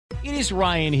It is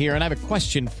Ryan here, and I have a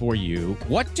question for you.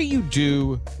 What do you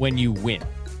do when you win?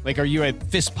 Like, are you a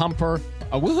fist pumper,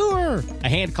 a woohooer, a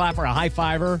hand clapper, a high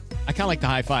fiver? I kind of like the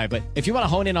high five, but if you want to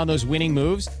hone in on those winning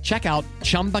moves, check out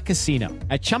Chumba Casino.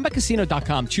 At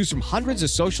ChumbaCasino.com, choose from hundreds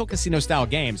of social casino-style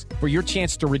games for your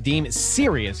chance to redeem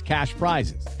serious cash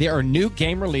prizes. There are new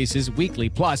game releases weekly,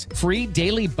 plus free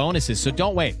daily bonuses. So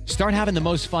don't wait. Start having the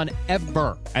most fun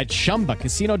ever at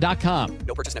ChumbaCasino.com.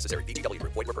 No purchase necessary. VGW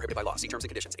Group. Void where prohibited by law. See terms and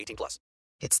conditions. 18+.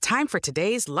 It's time for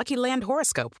today's Lucky Land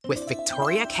horoscope with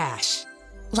Victoria Cash.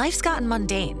 Life's gotten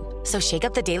mundane, so shake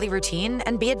up the daily routine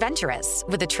and be adventurous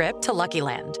with a trip to Lucky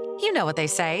Land. You know what they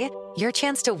say, your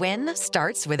chance to win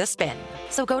starts with a spin.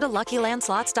 So go to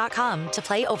LuckyLandSlots.com to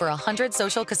play over 100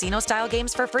 social casino-style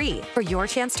games for free for your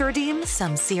chance to redeem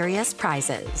some serious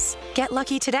prizes. Get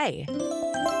lucky today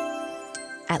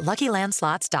at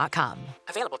LuckyLandSlots.com.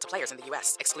 Available to players in the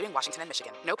U.S., excluding Washington and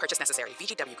Michigan. No purchase necessary.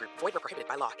 VGW Group. Void where prohibited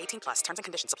by law. 18+. Terms and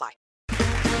conditions apply.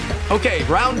 Okay,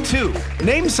 round two.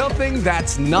 Name something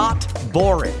that's not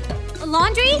boring. A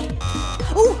laundry?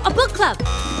 Ooh, a book club.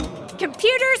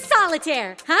 Computer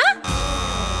solitaire, huh?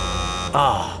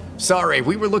 Ah, sorry,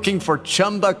 we were looking for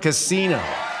Chumba Casino.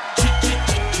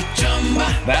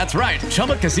 That's right,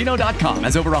 ChumbaCasino.com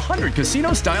has over 100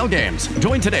 casino-style games.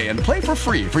 Join today and play for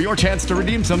free for your chance to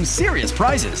redeem some serious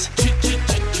prizes.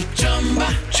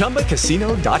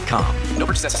 ChumbaCasino.com. No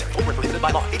purchase necessary. Void where prohibited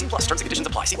by law. 18+. Terms and conditions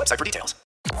apply. See website for details.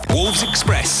 Wolves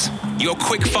Express, your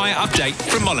quick-fire update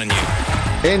from Molyneux.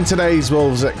 In today's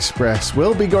Wolves Express,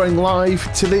 we'll be going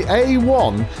live to the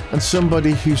A1 and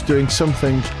somebody who's doing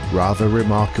something rather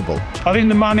remarkable. I think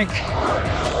the manic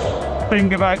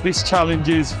thing about this challenge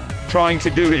is trying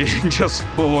to do it in just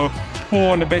 4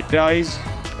 and a bit days.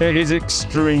 It is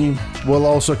extreme. We'll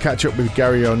also catch up with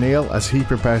Gary O'Neill as he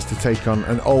prepares to take on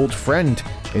an old friend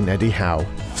in Eddie Howe.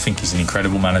 I think he's an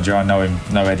incredible manager. I know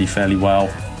Eddie fairly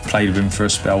well. Played with him for a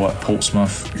spell at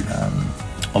Portsmouth.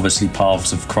 Obviously paths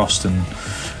have crossed and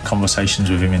conversations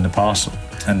with him in the past,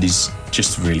 and he's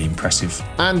just really impressive.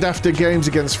 And after games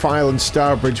against Fyle and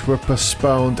Starbridge were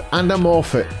postponed, and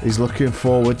Morphet is looking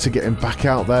forward to getting back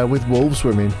out there with Wolves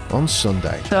women on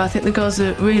Sunday. So I think the girls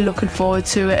are really looking forward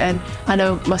to it, and I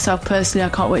know myself personally, I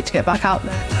can't wait to get back out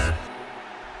there.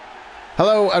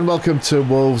 Hello and welcome to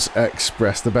Wolves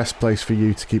Express, the best place for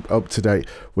you to keep up to date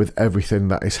with everything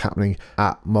that is happening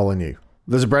at Molyneux.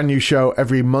 There's a brand new show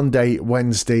every Monday,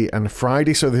 Wednesday and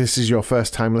Friday, so if this is your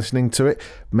first time listening to it,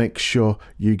 make sure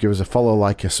you give us a follow,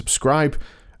 like, and subscribe,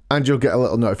 and you'll get a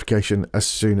little notification as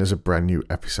soon as a brand new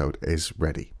episode is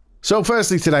ready. So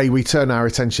firstly today, we turn our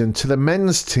attention to the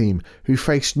men's team who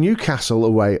face Newcastle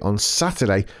away on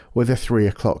Saturday with a 3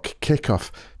 o'clock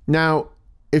kickoff. Now,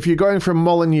 if you're going from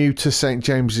Molyneux to St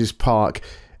James's Park,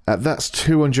 that's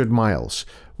 200 miles,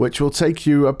 which will take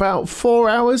you about 4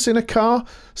 hours in a car,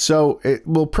 so it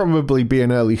will probably be an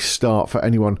early start for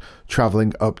anyone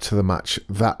travelling up to the match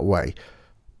that way.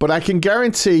 But I can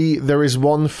guarantee there is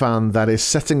one fan that is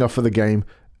setting off for the game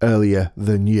earlier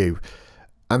than you,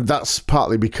 and that's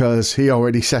partly because he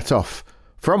already set off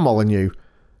from Molyneux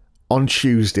on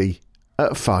Tuesday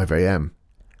at 5 a.m.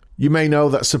 You may know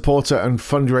that supporter and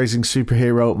fundraising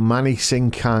superhero Manny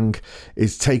Singh Kang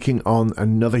is taking on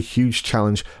another huge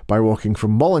challenge by walking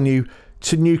from Molyneux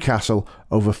to Newcastle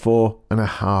over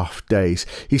 4.5 days.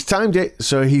 He's timed it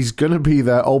so he's going to be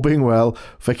there, all being well,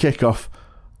 for kickoff,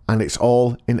 and it's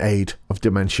all in aid of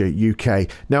Dementia UK.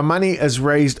 Now, Manny has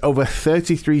raised over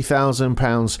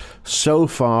 £33,000 so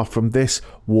far from this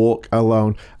walk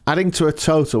alone, adding to a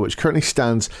total which currently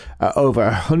stands at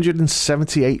over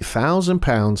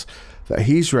 £178,000 that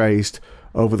he's raised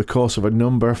over the course of a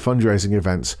number of fundraising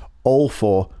events, all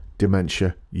for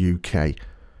Dementia UK.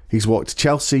 He's walked to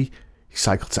Chelsea, he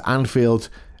cycled to Anfield,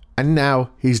 and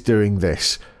now he's doing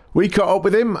this. We caught up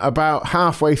with him about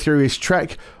halfway through his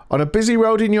trek on a busy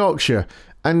road in Yorkshire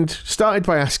and started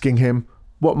by asking him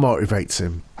what motivates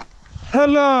him.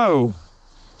 Hello.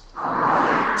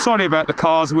 Sorry about the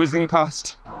cars whizzing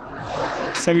past.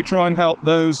 So we try and help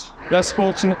those less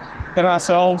fortunate than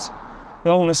ourselves.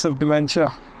 The illness of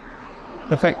dementia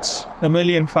affects 1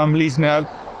 million families now.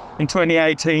 In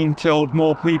 2018, killed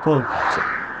more people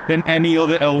than any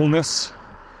other illness.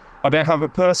 I don't have a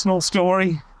personal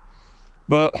story,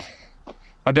 but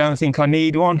I don't think I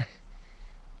need one.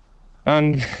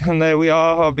 And there we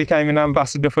are. I became an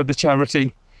ambassador for the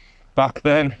charity back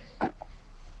then.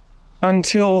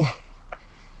 Until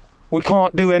we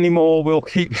can't do any more, we'll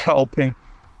keep helping.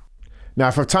 Now,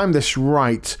 if I've timed this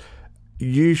right,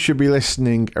 you should be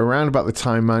listening around about the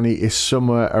time Manny is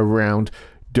somewhere around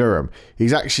Durham.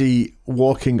 He's actually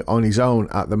walking on his own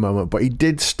at the moment, but he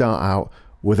did start out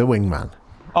with a wingman.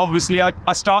 obviously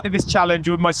I started this challenge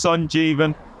with my son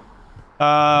Jeevan,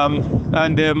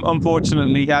 and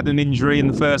unfortunately he had an injury in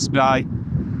the first day,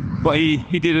 but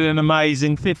he did an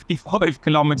amazing 55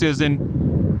 kilometers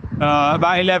in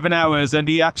about 11 hours, and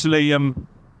he actually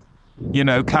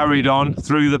carried on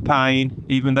through the pain,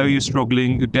 even though he was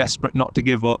struggling, desperate not to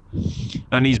give up,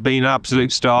 and he's been an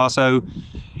absolute star. So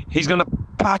he's going to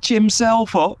patch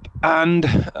himself up, and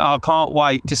I can't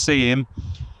wait to see him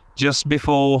just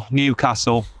before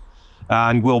Newcastle,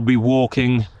 and we'll be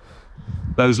walking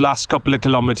those last couple of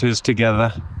kilometres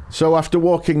together. So after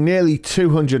walking nearly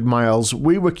 200 miles,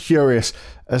 we were curious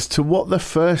as to what the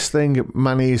first thing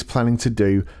Manny is planning to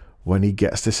do when he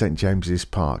gets to St James's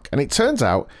Park. And it turns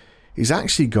out he's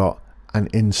actually got an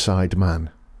inside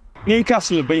man.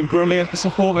 Newcastle have been brilliant. The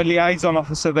support liaison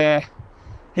officer there,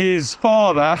 his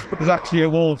father was actually a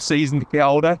Wolves season ticket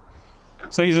holder,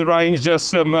 so he's arranged just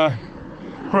some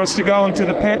for us to go onto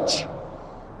the pitch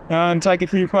and take a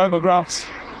few photographs.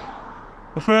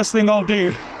 The first thing I'll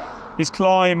do is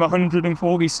climb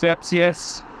 140 steps.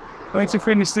 Yes, going to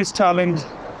finish this challenge.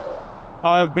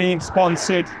 I have been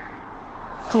sponsored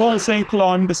to also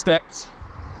climb the steps,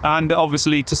 and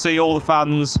obviously to see all the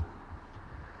fans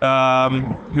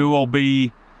who will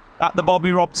be at the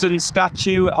Bobby Robson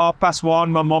statue at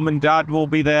 1:30. My mum and dad will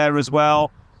be there as well,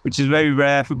 which is very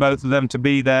rare for both of them to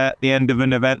be there at the end of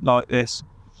an event like this.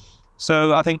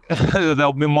 So I think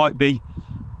there might be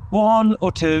 1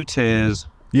 or 2 tears.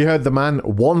 You heard the man.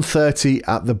 1:30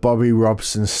 at the Bobby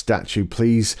Robson statue.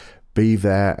 Please be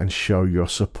there and show your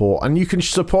support. And you can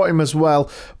support him as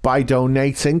well by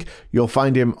donating. You'll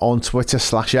find him on Twitter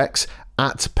 /X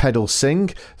at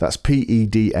PedalSing. That's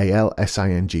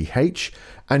PEDALSINGH.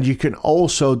 And you can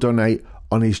also donate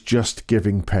on his Just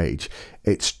Giving page.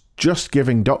 It's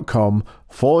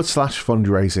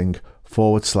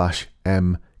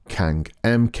justgiving.com/fundraising/MKang,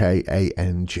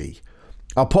 MKANG.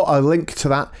 I'll put a link to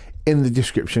that in the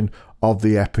description of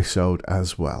the episode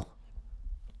as well.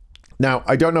 Now,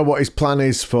 I don't know what his plan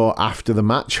is for after the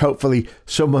match. Hopefully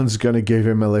someone's going to give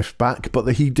him a lift back, but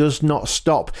he does not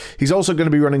stop. He's also going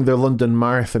to be running the London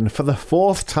Marathon for the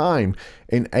 4th time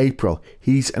in April.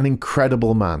 He's an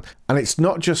incredible man. And it's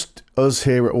not just us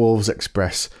here at Wolves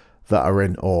Express that are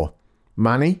in awe.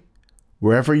 Manny,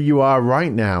 wherever you are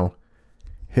right now,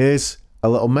 here's a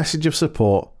little message of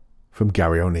support from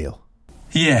Gary O'Neill.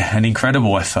 Yeah, an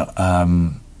incredible effort. I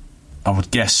would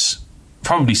guess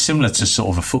probably similar to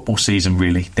sort of a football season,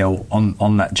 really. They'll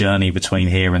on that journey between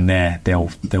here and there, they'll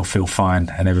feel fine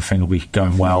and everything will be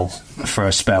going well for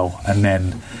a spell, and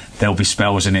then there'll be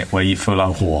spells in it where you feel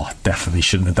like, oh, I definitely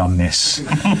shouldn't have done this.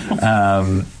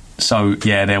 So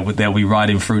yeah, they'll be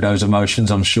riding through those emotions,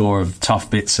 I'm sure, of tough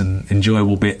bits and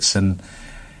enjoyable bits, and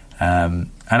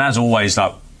as always,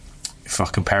 like if I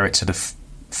compare it to the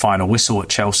final whistle at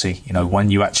Chelsea, when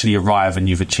you actually arrive and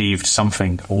you've achieved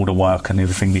something, all the work and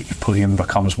everything that you put in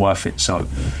becomes worth it. So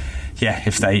yeah,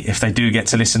 if they do get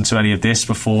to listen to any of this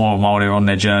before or while they're on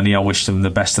their journey, I wish them the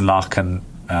best of luck, and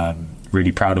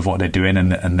really proud of what they're doing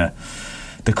and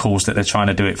the cause that they're trying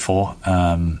to do it for.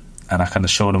 And I can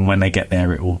assure them when they get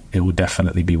there, it will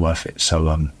definitely be worth it.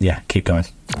 So yeah, keep going.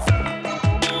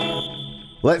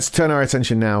 Let's turn our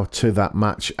attention now to that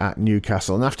match at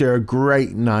Newcastle. And after a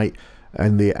great night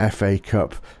in the FA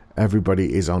Cup,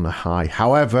 everybody is on a high.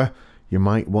 However, you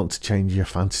might want to change your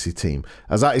fantasy team,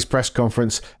 as at his press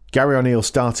conference, Gary O'Neill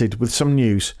started with some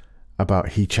news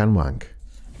about Hwang.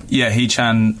 Yeah,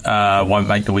 Hee-chan won't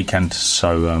make the weekend,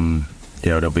 so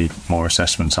there'll be more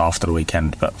assessments after the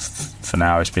weekend. But for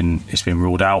now, it's been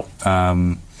ruled out,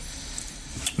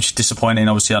 which is disappointing.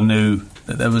 Obviously, I knew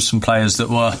that there were some players that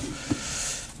were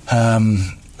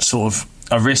sort of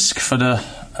a risk for the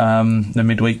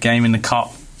midweek game in the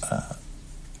Cup.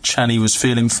 Channy was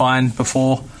feeling fine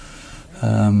before.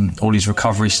 All his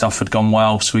recovery stuff had gone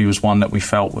well, so he was one that we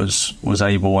felt was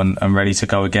able and ready to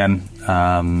go again.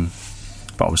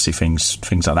 But obviously things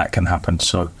like that can happen.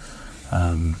 So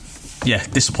yeah,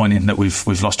 disappointing that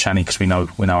we've lost Channy, because we know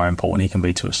how important he can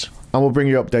be to us. And we'll bring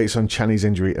you updates on Channy's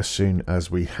injury as soon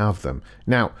as we have them.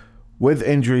 Now, with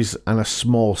injuries and a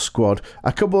small squad,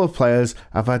 a couple of players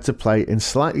have had to play in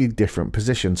slightly different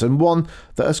positions, and one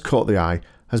that has caught the eye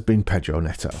has been Pedro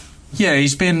Neto. Yeah,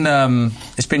 he's been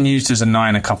used as a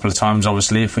 9 a couple of times.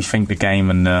 Obviously, if we think the game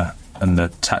and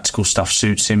the tactical stuff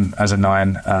suits him as a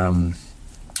 9,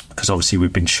 because obviously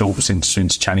we've been short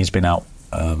since Channy's been out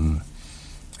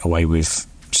away with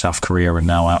South Korea and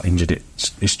now out injured.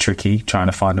 It's tricky trying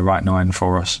to find the right 9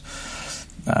 for us.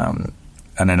 And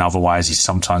then otherwise, he's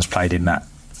sometimes played in that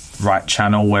right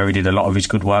channel where he did a lot of his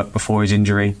good work before his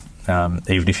injury.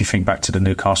 Even if you think back to the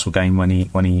Newcastle game when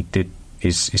he did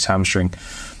his hamstring.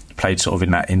 Played sort of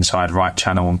in that inside right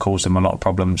channel and caused him a lot of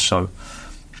problems. So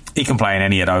he can play in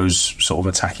any of those sort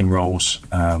of attacking roles.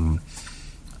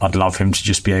 I'd love him to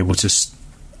just be able to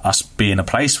us be in a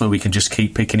place where we can just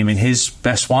keep picking him in his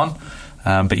best one.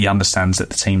 But he understands that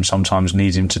the team sometimes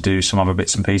needs him to do some other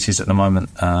bits and pieces at the moment.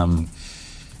 And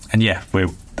yeah,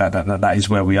 that is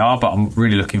where we are. But I'm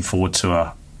really looking forward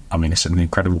to it's an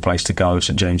incredible place to go,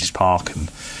 St James's Park,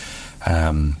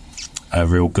 and a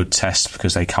real good test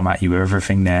because they come at you with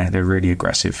everything there. They're really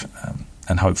aggressive.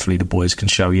 And hopefully the boys can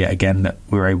show yet again that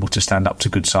we're able to stand up to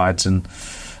good sides and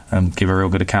give a real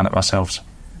good account of ourselves.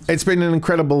 It's been an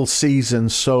incredible season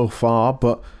so far,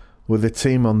 but with the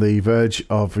team on the verge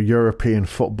of European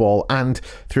football and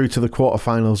through to the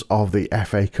quarterfinals of the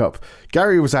FA Cup,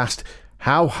 Gary was asked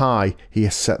how high he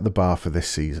has set the bar for this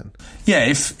season. Yeah,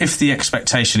 if the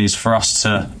expectation is for us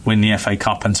to win the FA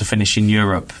Cup and to finish in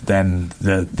Europe, then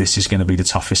this is going to be the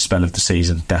toughest spell of the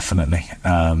season, definitely.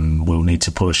 We'll need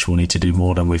to push, we'll need to do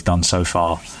more than we've done so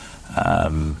far.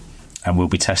 And we'll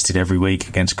be tested every week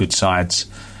against good sides.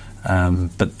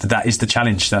 But that is the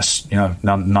challenge. That's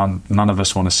none of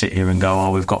us want to sit here and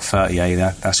go, we've got 38,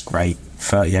 that's great.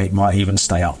 38 might even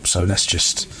stay up, so let's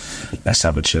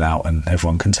have a chill out, and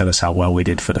everyone can tell us how well we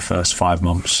did for the first 5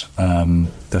 months.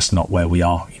 That's not where we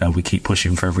are. We keep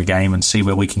pushing for every game and see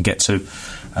where we can get to,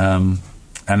 and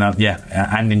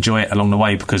enjoy it along the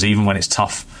way, because even when it's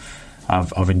tough,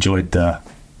 I've enjoyed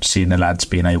seeing the lads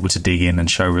being able to dig in and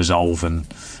show resolve and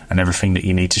everything that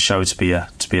you need to show to be a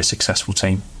successful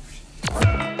team.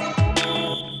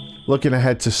 Looking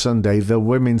ahead to Sunday, the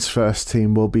women's first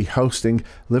team will be hosting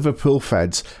Liverpool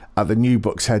Feds at the New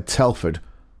Bucks Head, Telford.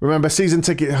 Remember, season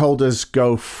ticket holders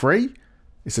go free.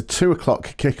 It's a 2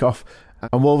 o'clock kickoff,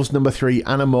 and Wolves number 3,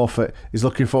 Anna Morphet, is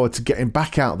looking forward to getting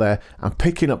back out there and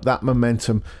picking up that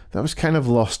momentum that was kind of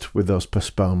lost with those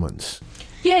postponements.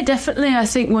 Yeah, definitely. I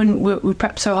think when we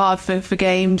prep so hard for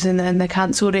games and then they're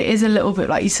cancelled, it is a little bit,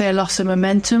 like you say, a loss of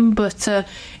momentum, but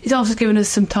it's also given us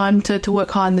some time to work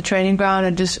hard in the training ground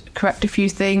and just correct a few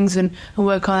things and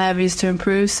work on areas to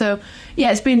improve. So,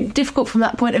 yeah, it's been difficult from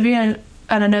that point of view, and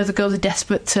I know the girls are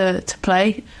desperate to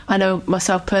play. I know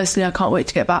myself personally, I can't wait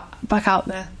to get back out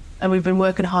there. And we've been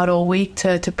working hard all week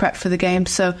to prep for the game.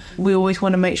 So we always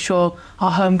want to make sure our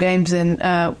home games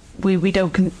we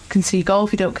don't concede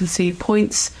goals, we don't concede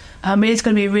points. It's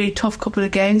going to be a really tough couple of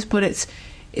games, but it's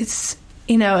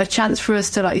a chance for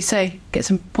us to, like you say, get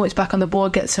some points back on the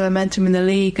board, get some momentum in the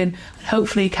league, and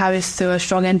hopefully carry us to a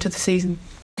strong end to the season.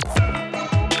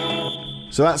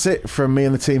 So that's it from me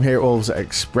and the team here at Wolves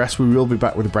Express. We will be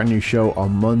back with a brand new show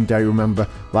on Monday. Remember,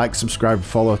 like, subscribe and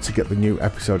follow to get the new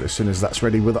episode as soon as that's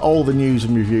ready, with all the news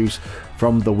and reviews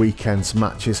from the weekend's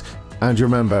matches. And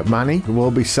remember, Manny will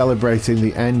be celebrating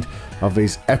the end of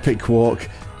his epic walk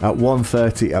at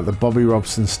 1:30 at the Bobby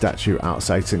Robson statue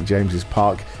outside St James's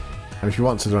Park. And if you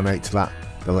want to donate to that,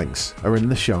 the links are in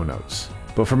the show notes.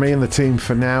 But for me and the team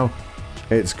for now,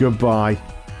 it's goodbye.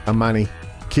 And Manny,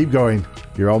 keep going.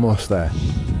 You're almost there.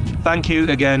 Thank you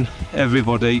again,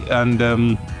 everybody, and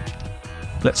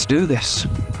let's do this.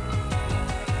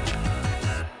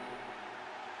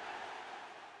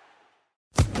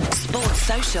 Sports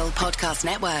Social Podcast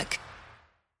Network.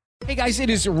 Hey guys, it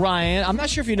is Ryan. I'm not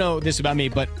sure if you know this about me,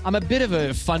 but I'm a bit of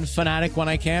a fun fanatic when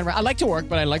I can. I like to work,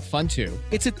 but I like fun too.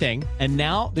 It's a thing. And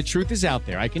now the truth is out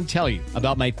there. I can tell you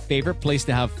about my favorite place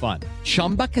to have fun.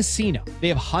 Chumba Casino. They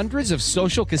have hundreds of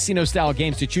social casino style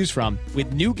games to choose from,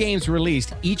 with new games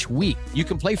released each week. You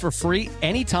can play for free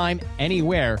anytime,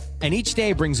 anywhere, and each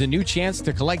day brings a new chance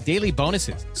to collect daily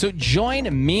bonuses. So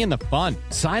join me in the fun.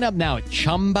 Sign up now at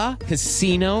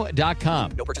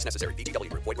ChumbaCasino.com. No purchase necessary. VGW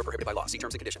Group. Void where prohibited by law. See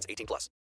terms and conditions. 18+.